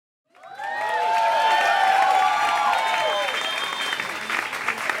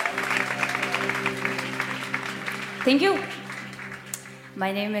Thank you.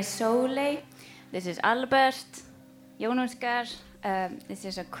 My name is Sóley. This is Albert, Jón Óskar. This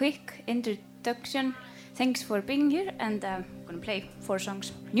is a quick introduction. Thanks for being here, and I'm going to play 4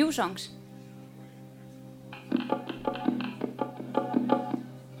 songs, new songs.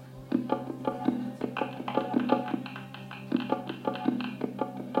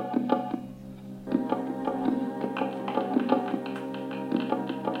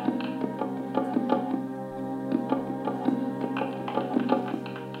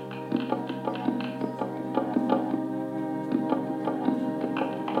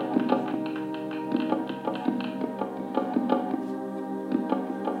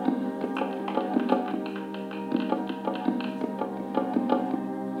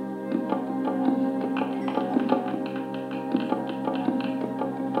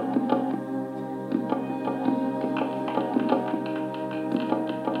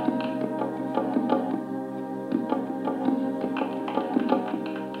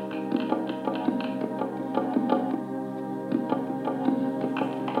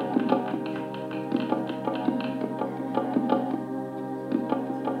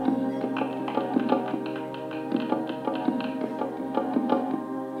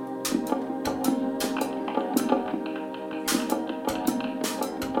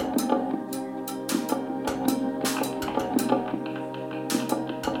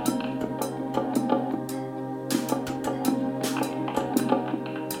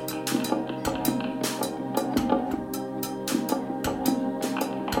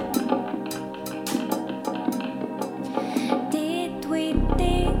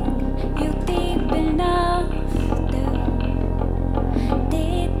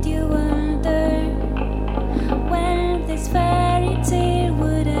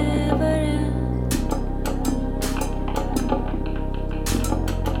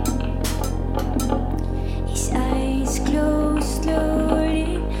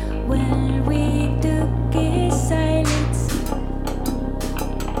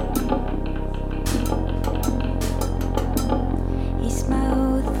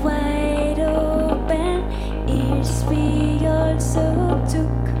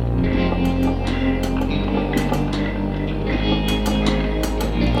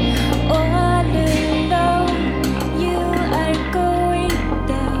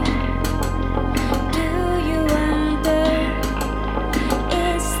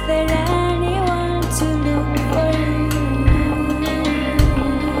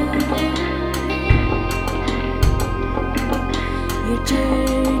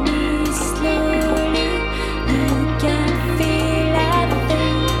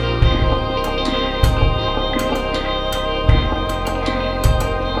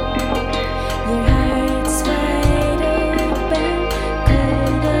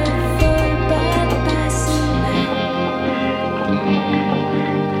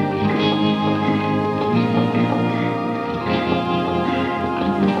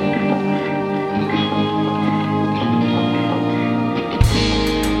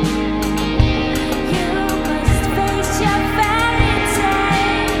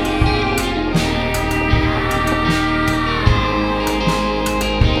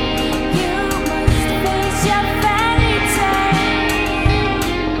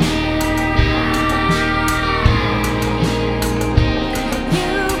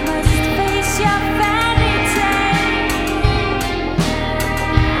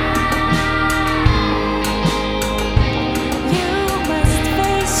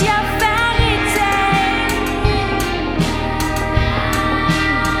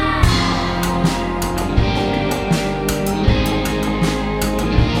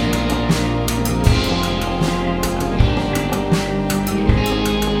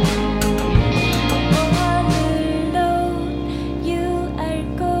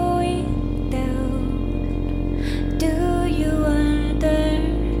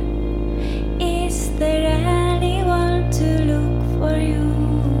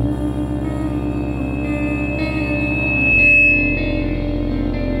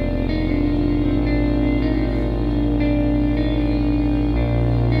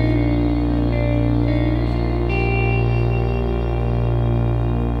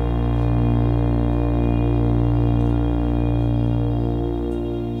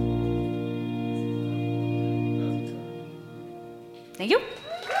 Thank you.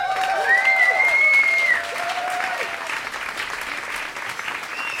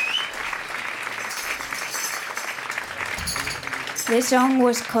 This song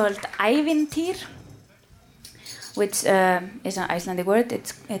was called Ævintýr, which is an Icelandic word.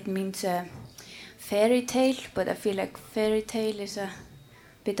 It means fairy tale, but I feel like fairy tale is a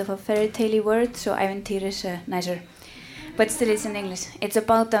bit of a fairy tale word, so Ævintýr is nicer. But still it's in English. It's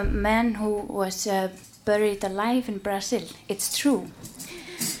about a man who was buried alive in Brazil. It's true.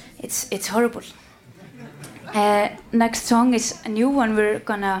 It's horrible. Next song is a new one. We're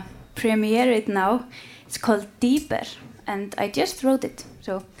gonna premiere it now. It's called Deeper, and I just wrote it,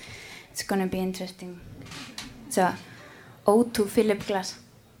 so it's gonna be interesting. It's a ode to Philip Glass.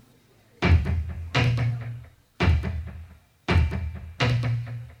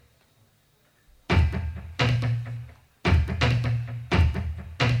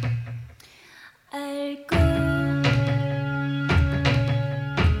 I'll go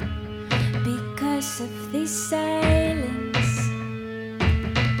because of this silence.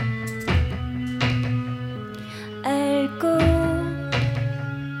 I'll go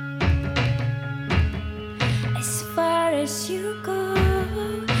as far as you go,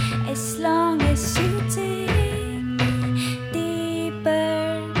 as long as you take me deeper.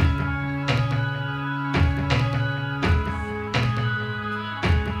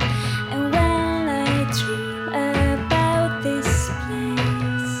 And when I dream about this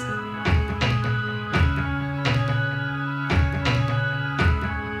place,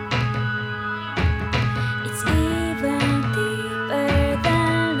 it's even deeper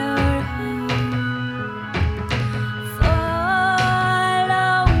than our home.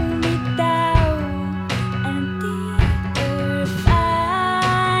 Follow me down and deeper.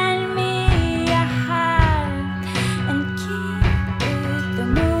 Find me a heart and keep it. The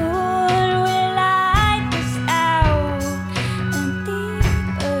moon will light us out and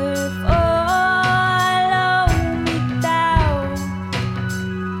deeper. Follow me down.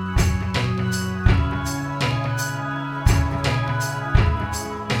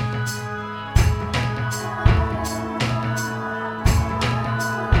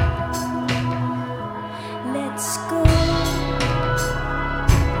 Let's go.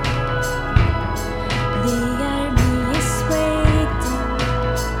 The army is waiting.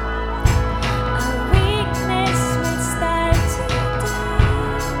 Our weakness will start today.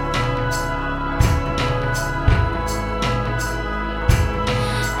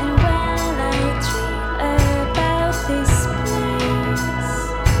 And when I dream about this place,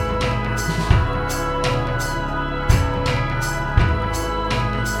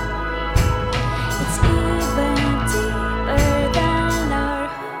 it's even deeper than our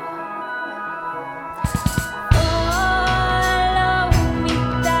home. Follow me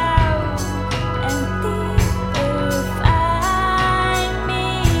down and deeper. Find me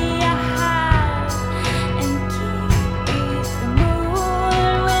a heart and keep it. The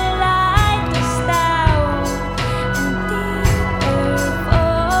moon will light us down and deeper.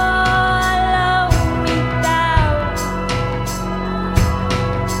 Follow me down.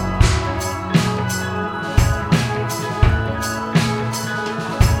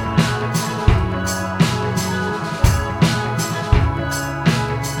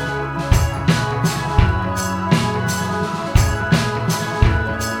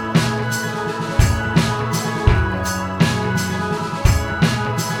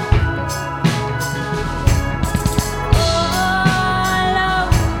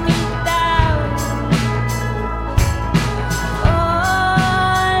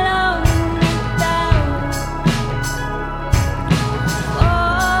 Follow me down.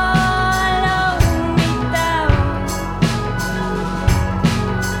 Follow me down. Follow me down.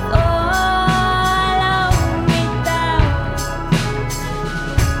 Follow me down.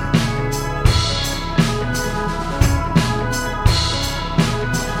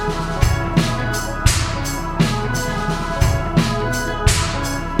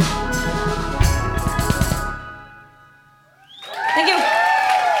 Thank you.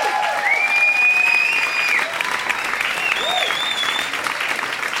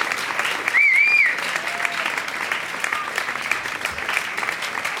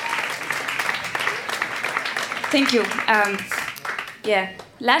 Thank you. Yeah,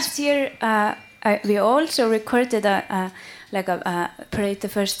 last year we also recorded a played the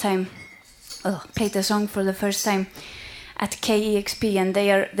first time, played a song for the first time at KEXP, and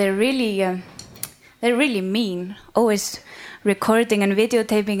they're really mean, always recording and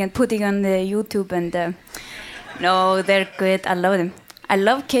videotaping and putting on the YouTube, and no, they're good. I love them. I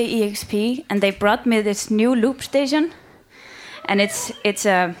love KEXP, and they brought me this new loop station, and it's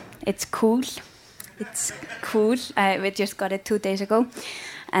cool. It's cool. We just got it 2 days ago,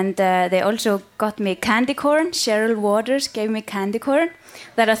 and they also got me candy corn. Cheryl Waters gave me candy corn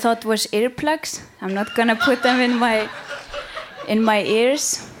that I thought was earplugs. I'm not gonna put them in my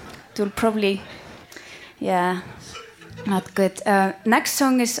ears. It will probably, yeah, not good. Next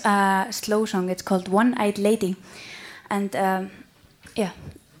song is a slow song. It's called One-Eyed Lady, and yeah,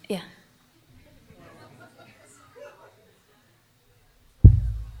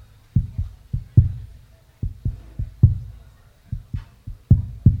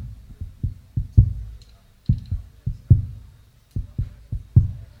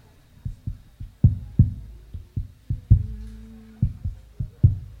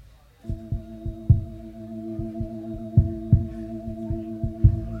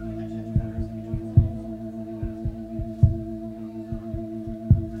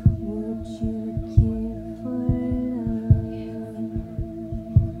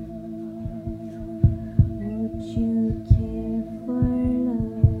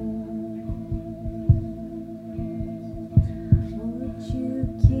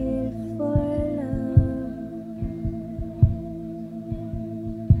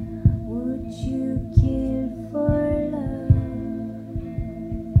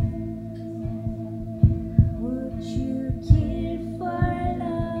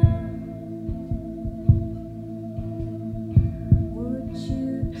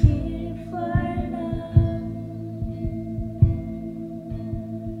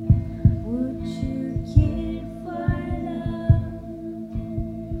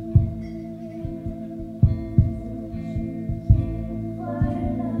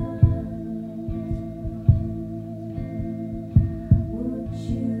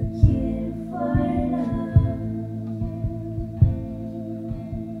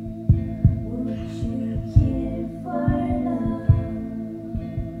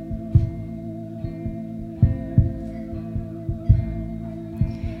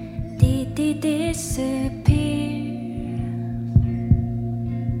 Did he disappear?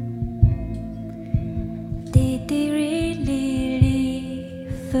 Did he really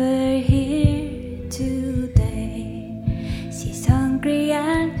leave her here today? She's hungry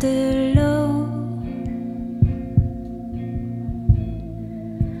and alone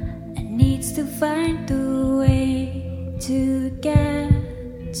and needs to find a way to get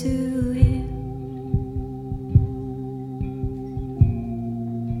to him.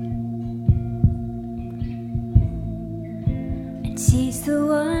 And she's the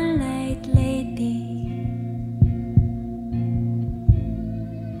one-eyed lady.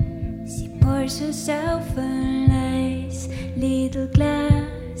 She pours herself a nice little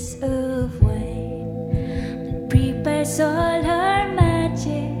glass of wine and prepares all her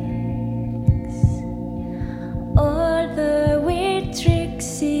magics, all the weird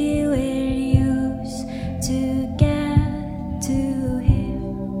tricks she will use to get to him.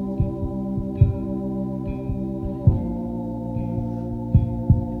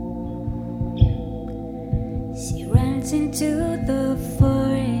 She runs into the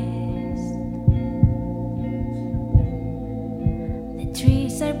forest. The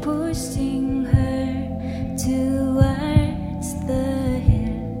trees are pushing her towards the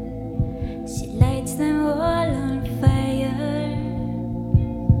hill. She lights them all on fire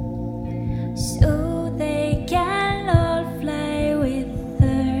so they can all fly with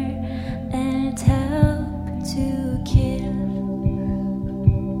her and help to kill.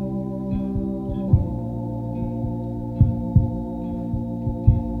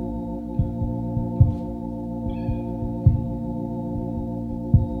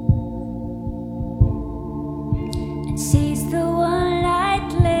 And she's the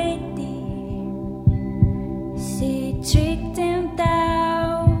one-eyed lady. She tricked him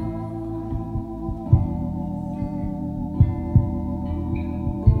down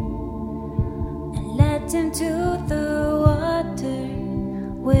and led him to the water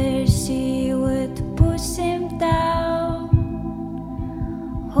where she would push him down,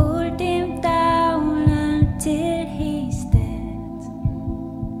 hold him down until he's dead.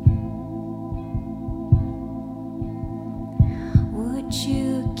 Would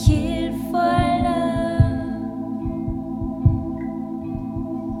you kill for love?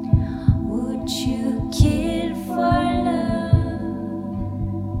 Would you kill for love?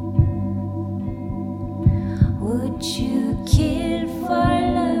 Would you kill for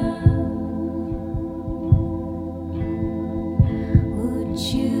love? Would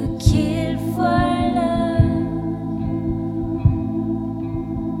you kill for love?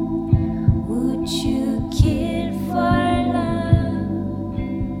 Would you kill for love?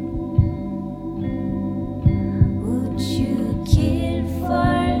 Would you kill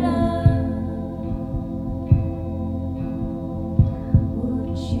for love? Would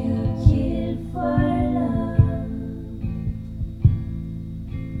you kill for love?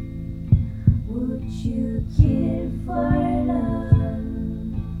 Would you kill for love?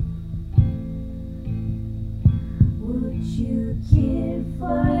 Would you kill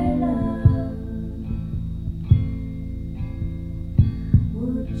for love?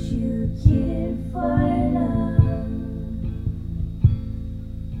 Would you kill for love?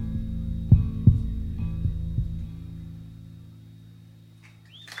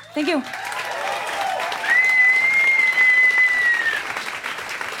 Thank you.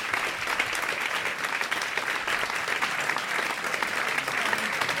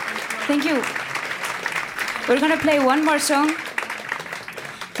 Thank you. We're gonna play one more song.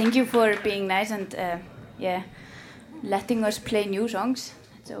 Thank you for being nice and yeah, letting us play new songs.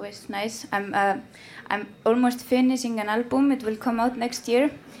 It's always nice. I'm almost finishing an album. It will come out next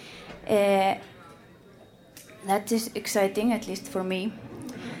year. That is exciting, at least for me.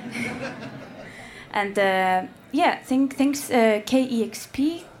 And yeah, thanks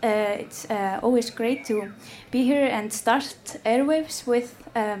KEXP. It's always great to be here and start Airwaves with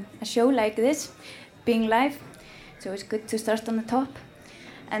a show like this, being live. So it's good to start on the top.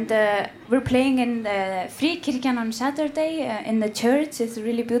 And we're playing in Fríkirkjan on Saturday in the church. It's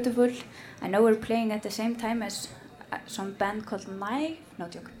really beautiful. I know we're playing at the same time as some band called Mai. No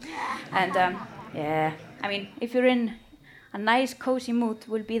joke. And yeah, I mean, if you're in a nice, cozy mood,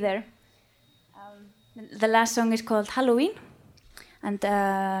 we'll be there. The last song is called Halloween. And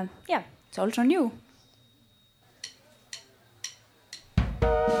yeah, it's also new.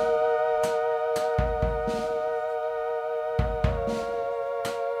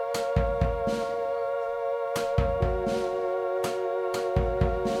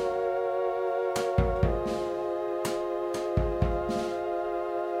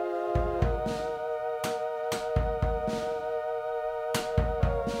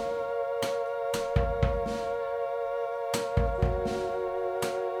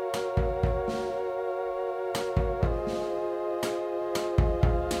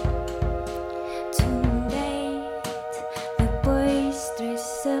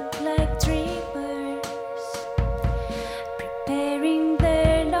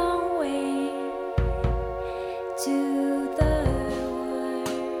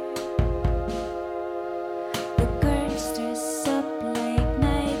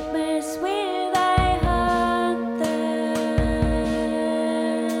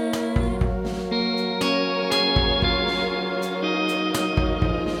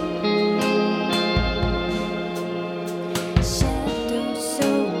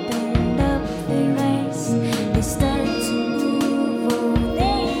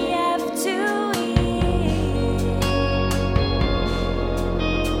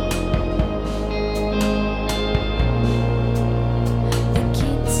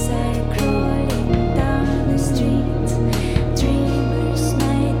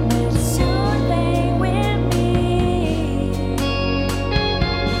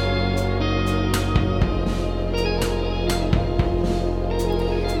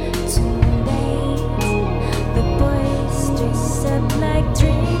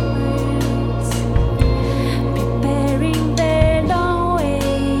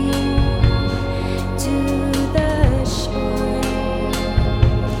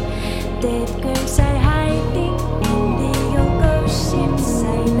 Dead girls are hiding in the old ghost ship,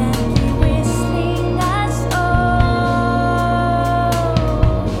 silently whistling us all.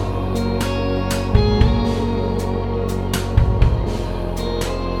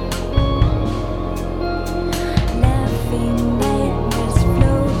 Laughing nightmares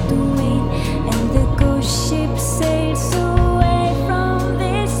float away, and the ghost ship sails away from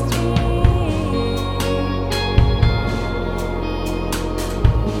this dream.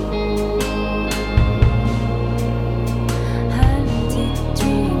 Hunted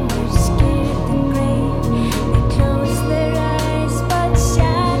dreamers, scared and brave, they close their eyes, but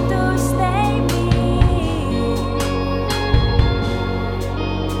shadows they meet.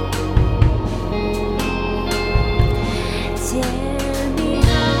 Tell me,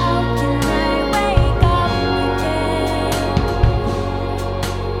 how can I wake up again?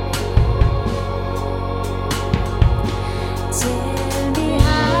 Tell me,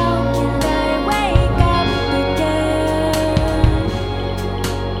 how can I wake up again?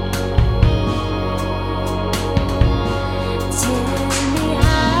 Tell me,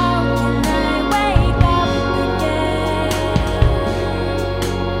 how can I wake up again?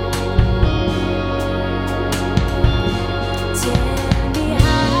 Tell me,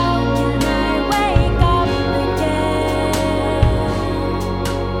 how can I wake up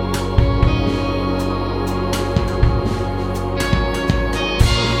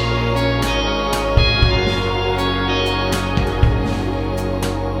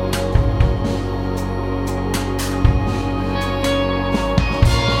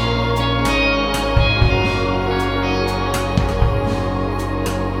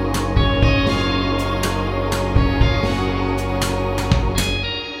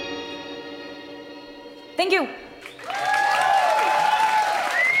Thank you.